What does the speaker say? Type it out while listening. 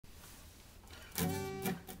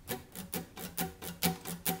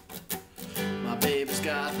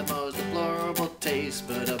got the most deplorable taste,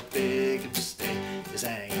 but a big mistake is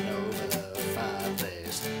hanging over the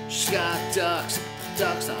fireplace. She's got ducks,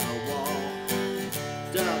 ducks on the wall.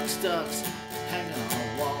 Ducks, hanging on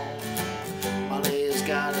the wall. Molly's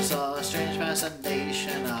got us all a strange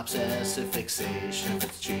fascination, obsessive fixation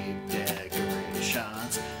with cheap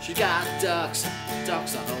decorations. She got ducks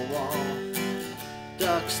on the wall.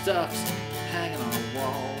 Ducks, hanging on the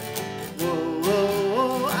wall. Whoa, whoa,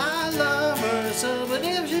 whoa, I love her so, but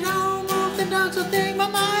if she don't move, the ducks will think my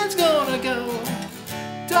mind's gonna go.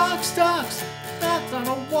 Ducks on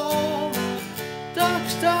the wall.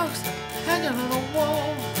 Ducks, hanging on the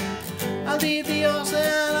wall. I leave the ocean,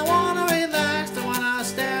 I wanna relax, and when I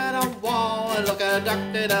stare at a wall and look at a duck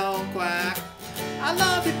that don't quack. I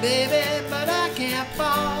love you, baby, but I can't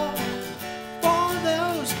fall for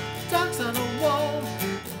those ducks on the wall.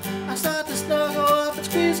 I start to snuggle up and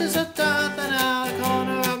squeeze it so tight that out of the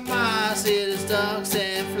corner of my eye I see these ducks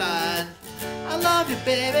and flying. I love you,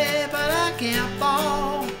 baby, but I can't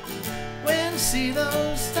fall when I see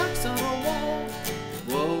those ducks on the wall.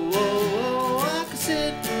 Whoa, whoa, whoa, I can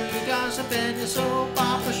sit through your gossip and your soap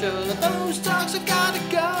opera show that those ducks have got to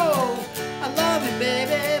go. I love you,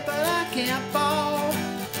 baby, but I can't fall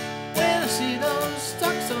when I see those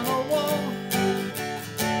ducks on the wall.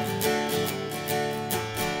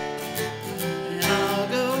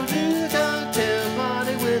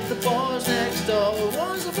 The boys next door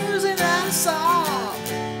was the first thing that I saw.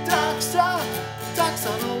 Ducks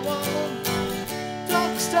on the wall.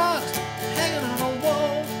 Ducks, hanging on the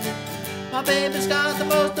wall. My baby's got the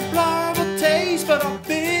most deplorable taste, but her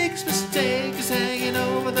biggest mistake is hanging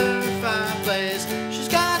over the fireplace. She's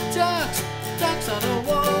got ducks on the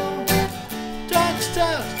wall. Ducks,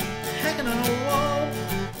 hanging on the wall.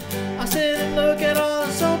 I sit and look at all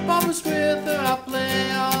the soap operas with her. I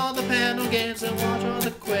play all the panel games and watch all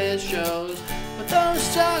the quiz shows. But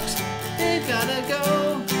those ducks, they've gotta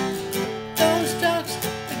go. Those ducks,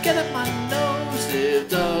 they get up my nose. If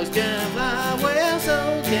dogs can fly, well,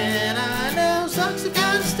 so can I. Those ducks have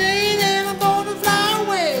gotta stay there. I'm born to fly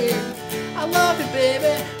away. I love you,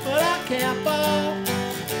 baby, but I can't fall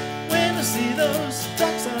when I see those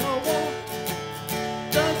ducks on the wall.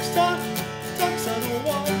 Ducks on the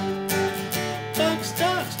wall.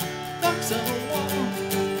 Ducks on the wall.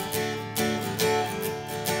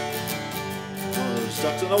 Those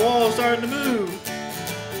ducks on the wall starting to move.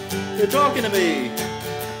 They're talking to me.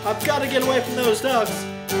 I've got to get away from those ducks.